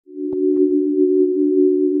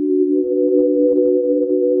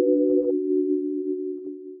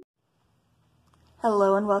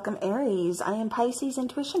Hello and welcome, Aries. I am Pisces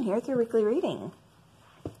Intuition here with your weekly reading.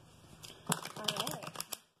 Alright.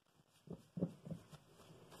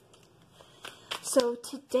 So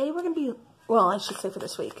today we're going to be, well, I should say for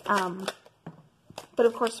this week, but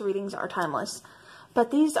of course the readings are timeless.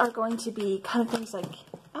 But these are going to be kind of things like,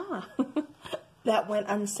 that went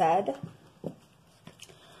unsaid.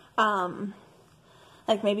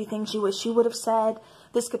 Like maybe things you wish you would have said.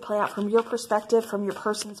 This could play out from your perspective, from your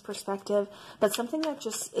person's perspective, but something that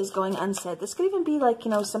just is going unsaid. This could even be like,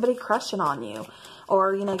 somebody crushing on you,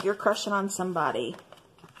 or, you're crushing on somebody.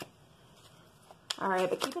 All right,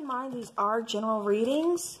 but keep in mind, these are general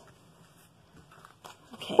readings.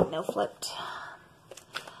 Okay, no flipped.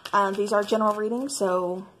 These are general readings,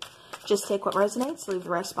 so just take what resonates, leave the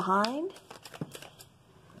rest behind.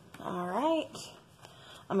 All right.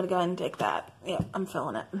 I'm going to go ahead and take that. Yep, I'm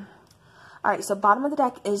feeling it. All right, so bottom of the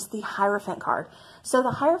deck is the Hierophant card. So the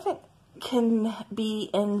Hierophant can be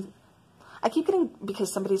in, I keep getting,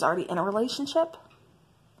 because somebody's already in a relationship.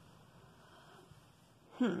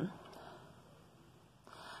 But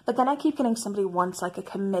then I keep getting somebody wants like a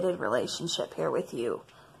committed relationship here with you.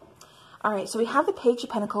 All right, so we have the Page of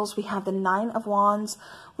Pentacles, we have the Nine of Wands,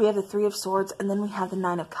 we have the Three of Swords, and then we have the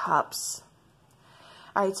Nine of Cups.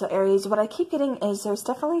 All right, so Aries, what I keep getting is there's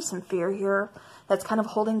definitely some fear here that's kind of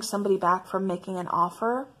holding somebody back from making an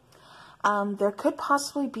offer. There could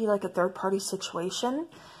possibly be like a third-party situation.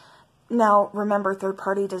 Now, remember, third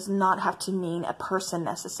party does not have to mean a person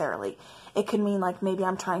necessarily. It could mean like maybe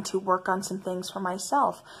I'm trying to work on some things for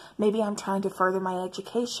myself. Maybe I'm trying to further my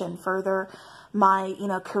education, further my,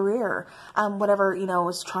 career, whatever,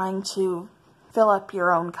 is trying to fill up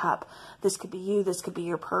your own cup. This could be you. This could be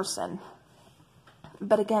your person.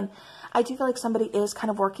 But again, I do feel like somebody is kind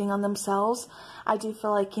of working on themselves. I do feel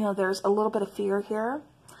like, there's a little bit of fear here.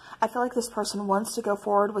 I feel like this person wants to go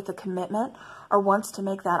forward with a commitment or wants to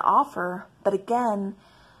make that offer. But again,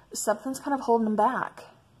 something's kind of holding them back.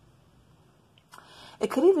 It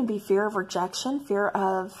could even be fear of rejection, fear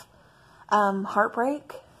of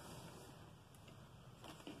heartbreak.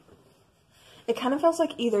 It kind of feels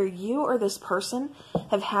like either you or this person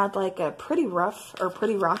have had like a pretty rough or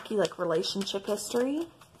pretty rocky like relationship history,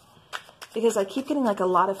 because I keep getting like a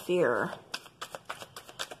lot of fear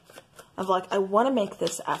of like, I want to make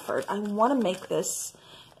this effort. I want to make this,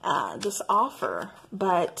 this offer,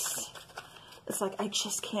 but it's like, I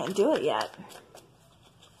just can't do it yet.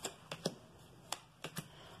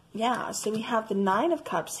 Yeah. So we have the Nine of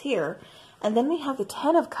Cups here, and then we have the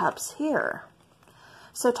Ten of Cups here.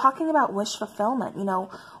 So talking about wish fulfillment,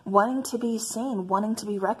 wanting to be seen, wanting to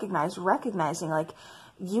be recognized, recognizing like,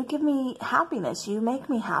 you give me happiness, you make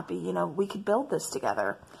me happy, we could build this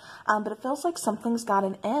together. But it feels like something's got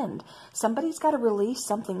an end. Somebody's got to release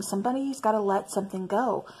something. Somebody's got to let something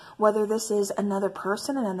go. Whether this is another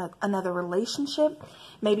person and another relationship,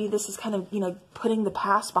 maybe this is kind of, putting the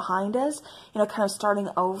past behind us, kind of starting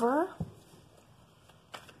over.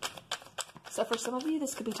 So for some of you,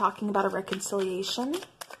 this could be talking about a reconciliation.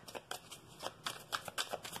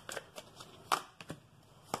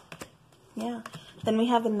 Yeah. Then we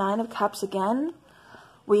have the Nine of Cups again.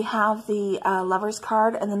 We have the Lover's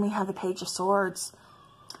card, and then we have the Page of Swords.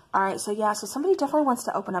 All right, so yeah, so somebody definitely wants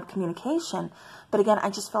to open up communication. But again, I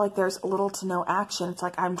just feel like there's little to no action. It's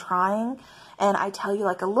like I'm trying, and I tell you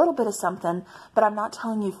like a little bit of something, but I'm not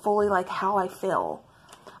telling you fully like how I feel.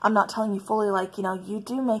 I'm not telling you fully like, you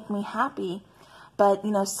do make me happy, but,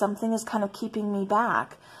 something is kind of keeping me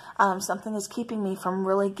back. Something is keeping me from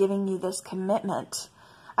really giving you this commitment.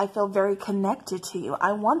 I feel very connected to you.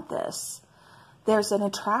 I want this. There's an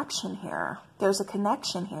attraction here. There's a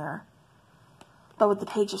connection here. But with the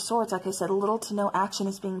Page of Swords, like I said, little to no action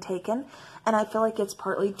is being taken. And I feel like it's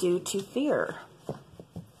partly due to fear.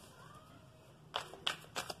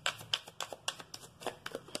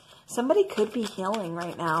 Somebody could be healing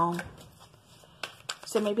right now.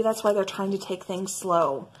 So maybe that's why they're trying to take things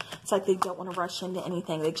slow. It's like they don't want to rush into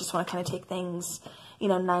anything. They just want to kind of take things,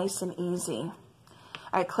 nice and easy.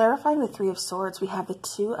 All right, clarifying the Three of Swords, we have the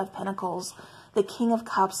Two of Pentacles, the King of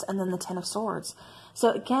Cups, and then the Ten of Swords.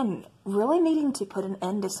 So again, really needing to put an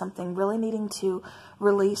end to something, really needing to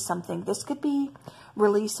release something. This could be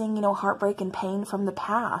releasing, heartbreak and pain from the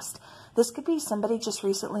past. This could be somebody just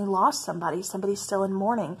recently lost somebody. Somebody's still in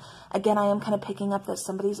mourning. Again, I am kind of picking up that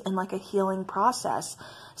somebody's in like a healing process.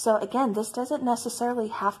 So again, this doesn't necessarily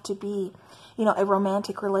have to be, a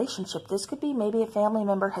romantic relationship. This could be maybe a family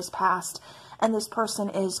member has passed and this person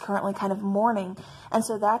is currently kind of mourning. And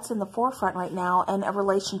so that's in the forefront right now, and a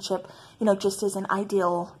relationship, just isn't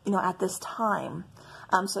ideal, at this time.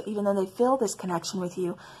 So even though they feel this connection with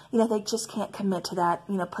you, you know, they just can't commit to that,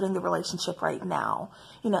 you know, putting the relationship right now,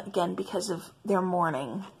 you know, again, because of their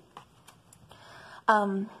mourning.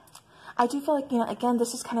 I do feel like, you know, again,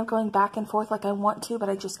 this is kind of going back and forth, like I want to, but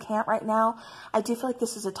I just can't right now. I do feel like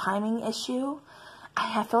this is a timing issue.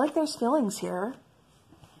 I feel like there's feelings here,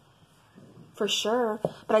 for sure,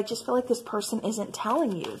 but I just feel like this person isn't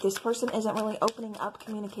telling you. This person isn't really opening up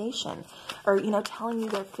communication or, you know, telling you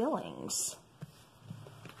their feelings.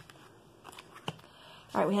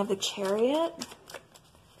 All right, we have the Chariot.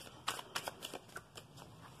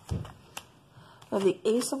 We have the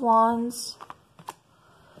Ace of Wands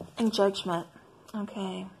and Judgment.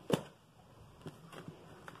 Okay.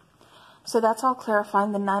 So that's all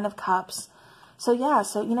clarifying. The Nine of Cups. So yeah,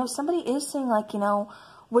 so, you know, somebody is saying, like, you know,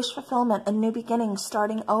 wish fulfillment, a new beginning,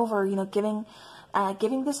 starting over, you know, giving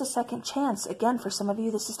this a second chance. Again, for some of you,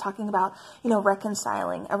 this is talking about, you know,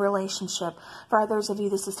 reconciling a relationship. For others of you,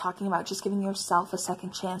 this is talking about just giving yourself a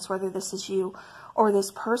second chance, whether this is you or this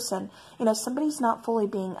person. You know, somebody's not fully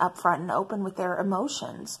being upfront and open with their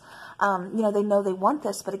emotions. You know, they know they want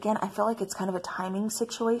this, but again, I feel like it's kind of a timing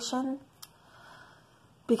situation.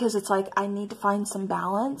 Because it's like, I need to find some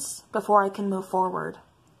balance before I can move forward.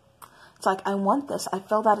 It's like, I want this. I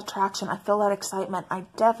feel that attraction. I feel that excitement. I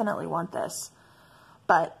definitely want this.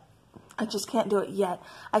 But I just can't do it yet.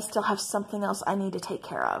 I still have something else I need to take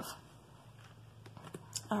care of.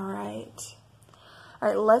 All right. All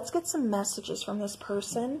right, let's get some messages from this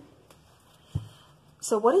person.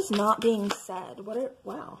 So what is not being said?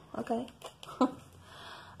 Wow, okay.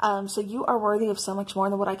 So you are worthy of so much more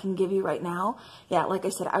than what I can give you right now. Yeah, like I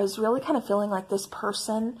said, I was really kind of feeling like this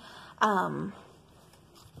person, you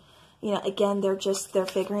know, again, they're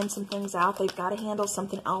figuring some things out. They've got to handle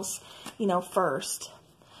something else, you know, first.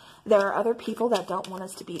 There are other people that don't want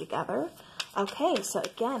us to be together. Okay, so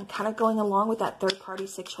again, kind of going along with that third-party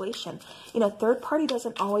situation. You know, third party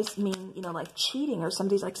doesn't always mean, you know, like cheating or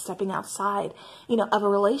somebody's like stepping outside, you know, of a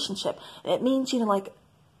relationship. It means, you know, like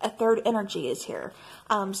a third energy is here.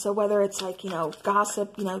 So whether it's like, you know,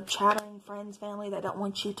 gossip, you know, chattering friends, family that don't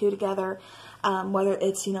want you two together, whether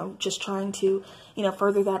it's, you know, just trying to, you know,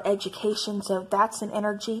 further that education. So that's an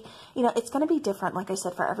energy, you know, it's going to be different, like I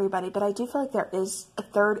said, for everybody. But I do feel like there is a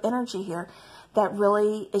third energy here that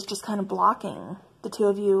really is just kind of blocking the two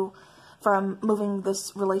of you from moving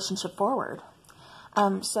this relationship forward.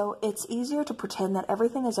 So it's easier to pretend that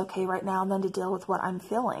everything is okay right now than to deal with what I'm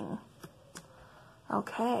feeling.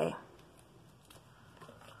 Okay.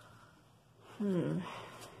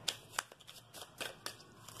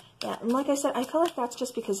 Yeah, and like I said, I feel like that's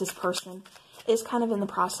just because this person is kind of in the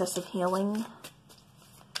process of healing.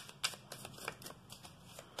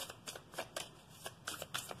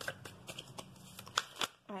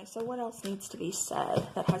 Alright, so what else needs to be said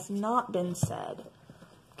that has not been said?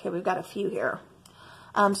 Okay, we've got a few here.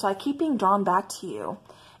 So I keep being drawn back to you,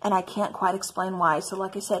 and I can't quite explain why. So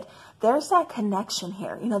like I said, there's that connection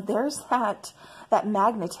here. You know, there's that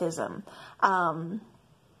magnetism.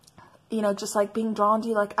 You know, just like being drawn to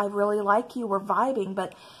you, like I really like you, we're vibing,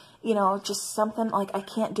 but, you know, just something like I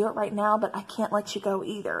can't do it right now, but I can't let you go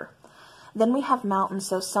either. Then we have mountains,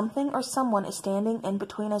 so something or someone is standing in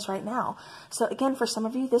between us right now. So again, for some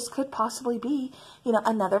of you, this could possibly be, you know,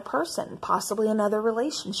 another person, possibly another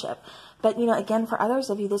relationship. But, you know, again, for others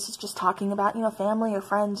of you, this is just talking about, you know, family or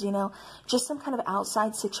friends, you know, just some kind of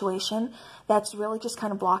outside situation that's really just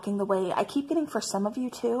kind of blocking the way. I keep getting for some of you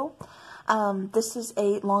too. This is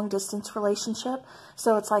a long distance relationship.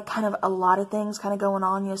 So it's like kind of a lot of things kind of going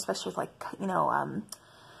on, you know, especially with like, you know,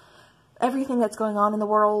 everything that's going on in the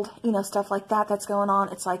world, you know, stuff like that that's going on.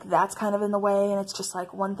 It's like that's kind of in the way, and it's just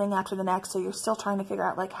like one thing after the next. So you're still trying to figure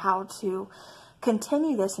out like how to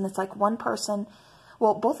continue this. And it's like one person,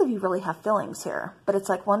 well, both of you really have feelings here, but it's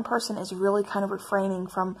like one person is really kind of refraining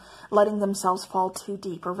from letting themselves fall too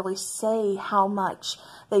deep or really say how much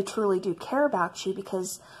they truly do care about you,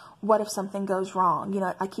 because what if something goes wrong? You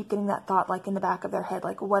know, I keep getting that thought like in the back of their head,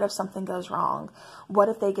 like what if something goes wrong? What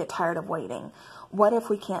if they get tired of waiting? What if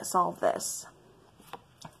we can't solve this?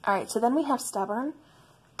 All right, so then we have stubborn, ...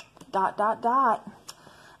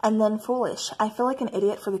 and then foolish. I feel like an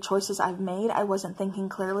idiot for the choices I've made. I wasn't thinking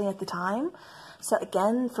clearly at the time. So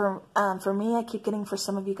again, for me, I keep getting for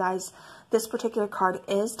some of you guys, this particular card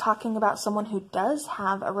is talking about someone who does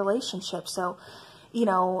have a relationship. So, you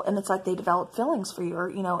know, and it's like they develop feelings for you, or,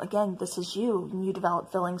 you know, again, this is you, and you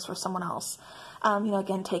develop feelings for someone else. You know,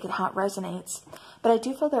 again, take it how it resonates. But I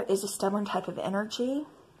do feel there is a stubborn type of energy.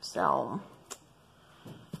 So,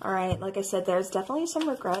 all right, like I said, there's definitely some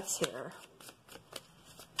regrets here.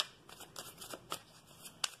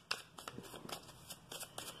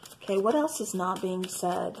 Okay, what else is not being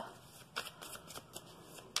said?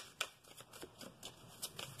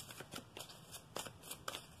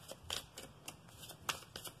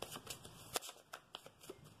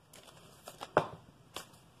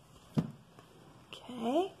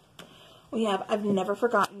 Okay. We have, I've never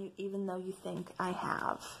forgotten you, even though you think I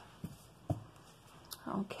have.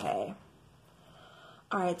 Okay.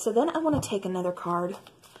 All right, so then I want to take another card.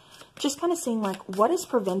 Just kind of seeing, like, what is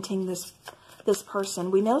preventing this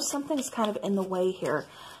person? We know something's kind of in the way here.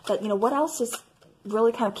 But, you know, what else is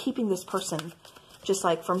really kind of keeping this person just,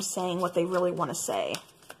 like, from saying what they really want to say?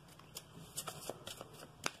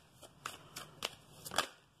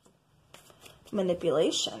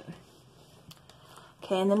 Manipulation.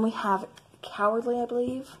 Okay, and then we have cowardly, I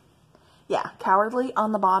believe. Yeah, cowardly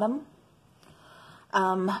on the bottom.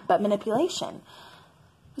 But manipulation.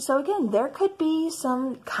 So again, there could be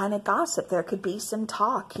some kind of gossip. There could be some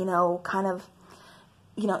talk, you know, kind of,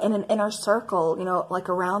 you know, in an inner circle, you know, like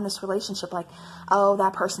around this relationship, like, oh,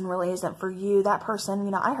 that person really isn't for you. That person,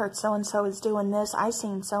 you know, I heard so-and-so is doing this. I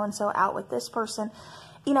seen so-and-so out with this person.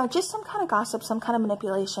 You know, just some kind of gossip, some kind of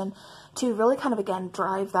manipulation to really kind of, again,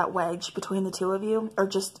 drive that wedge between the two of you, or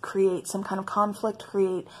just create some kind of conflict,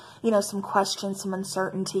 create, you know, some questions, some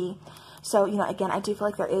uncertainty. So, you know, again, I do feel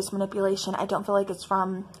like there is manipulation. I don't feel like it's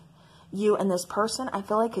from you and this person. I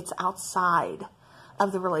feel like it's outside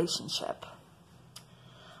of the relationship.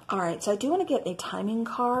 All right, so I do want to get a timing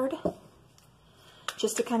card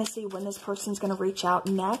just to kind of see when this person's going to reach out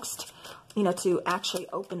next, you know, to actually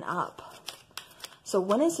open up. So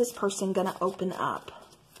when is this person going to open up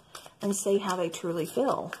and say how they truly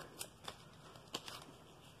feel?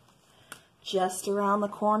 Just around the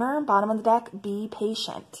corner, bottom of the deck, be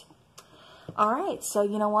patient. All right, so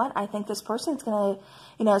you know what? I think this person's going to,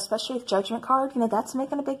 you know, especially with Judgment card, you know, that's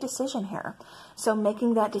making a big decision here. So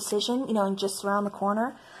making that decision, you know, and just around the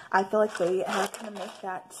corner, I feel like they have to make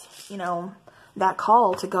that, you know, that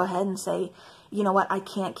call to go ahead and say, you know what, I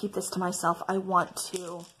can't keep this to myself. I want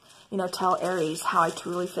to, you know, tell Aries how I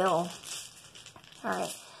truly feel. All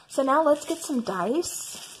right, so now let's get some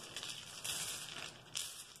dice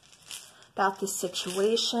about this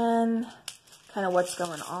situation, kind of what's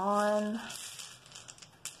going on.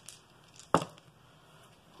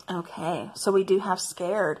 Okay, so we do have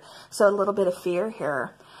scared. So a little bit of fear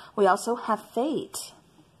here. We also have fate.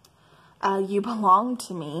 You belong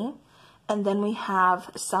to me. And then we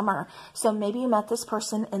have summer. So maybe you met this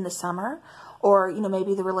person in the summer, or, you know,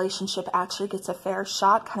 maybe the relationship actually gets a fair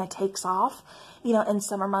shot, kind of takes off, you know, in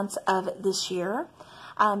summer months of this year.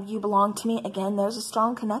 You belong to me. Again, there's a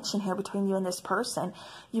strong connection here between you and this person.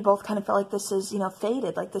 You both kind of feel like this is, you know,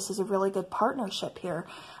 fated, like this is a really good partnership here.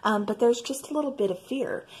 But there's just a little bit of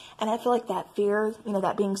fear. And I feel like that fear, you know,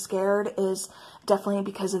 that being scared is definitely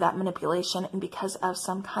because of that manipulation and because of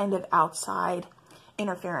some kind of outside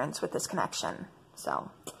interference with this connection.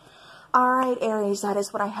 So, all right, Aries, that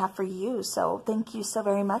is what I have for you. So thank you so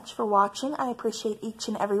very much for watching. I appreciate each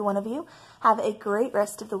and every one of you. Have a great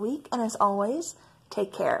rest of the week. And as always,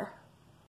 take care.